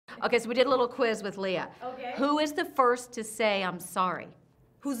Okay, so we did a little quiz with Leah. Okay. Who is the first to say I'm sorry?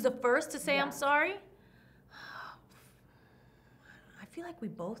 Who's the first to say I'm sorry? I feel like we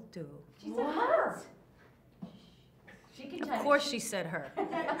both do. She said her. She can Of course she said her.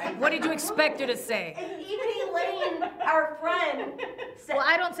 What did you expect her to say? And even Elaine, our friend, said. Well,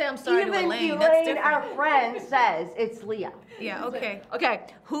 I don't say I'm sorry to Elaine. Even That's Elaine, different. our friend, says it's Leah. Yeah, okay. Okay,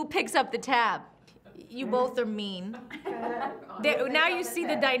 who picks up the tab? You both are mean. Now you see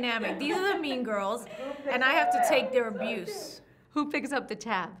the dynamic. These are the mean girls, and I have to take their abuse. Who picks up the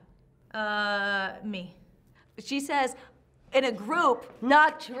tab? Me. She says, in a group,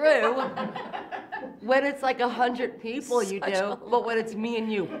 Not true. When it's like 100 people, you Such do. a But when it's me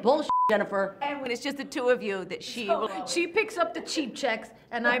and you, bullshit, Jennifer. and when it's just the two of you, that she will. She picks up the cheap checks,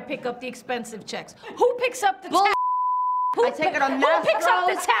 and I pick up the expensive checks. Who picks up the Bull- tab? I take her to Who picks up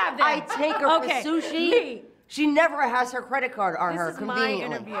the Mastro's. tab then? I take her Okay, for sushi. me. She never has her credit card on her, This is my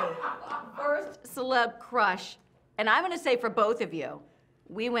conveniently. interview. First celeb crush, and I'm gonna say for both of you,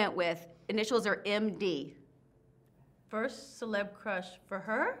 we went with, initials are MD. First celeb crush for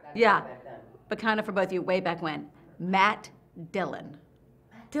her? Yeah, but kind of for both of you, way back when. Matt Dillon.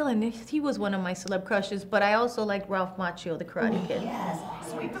 Dylan, he was one of my celeb crushes, but I also liked Ralph Macchio, the Karate Kid. Yes,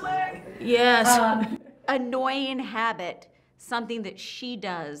 sweep the leg. Yes. Annoying habit, something that she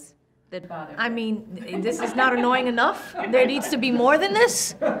does that bothers. I mean, this is not annoying enough. There needs to be more than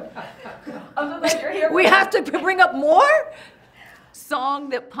this. We have to bring up more? Song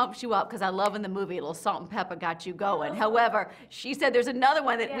that pumps you up, because I love in the movie, Little Salt and Pepper got you going. However, she said there's another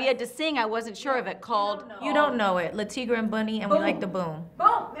one that we had to sing, I wasn't sure of it, called You don't know it. La Tigre and Bunny, and we like the boom.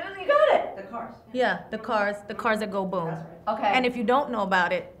 Boom, you got it. The cars. Yeah, the cars that go boom. Okay. And if you don't know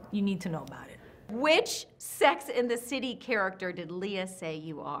about it, you need to know about it. Which Sex in the City character did Leah say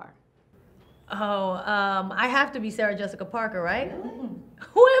you are? Oh, I have to be Sarah Jessica Parker, right?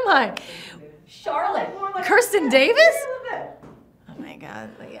 Who am I? Charlotte. Kirsten Davis? Oh my God,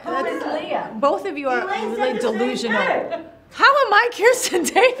 Leah. Who is Leah? Both of you are Elaine said really the same delusional. thing. How am I Kirsten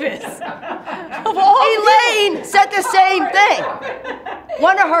Davis? Of all Elaine said the same thing.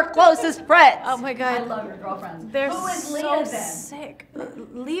 One of her closest friends. Oh my God. I love your girlfriends. They're Who is so Leah then? sick.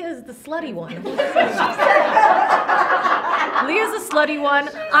 Leah's the slutty one. Leah's the slutty one.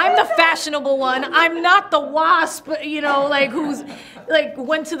 I'm the fashionable one. I'm not the wasp, you know, like who's like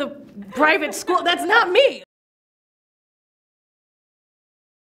went to the private school. That's not me.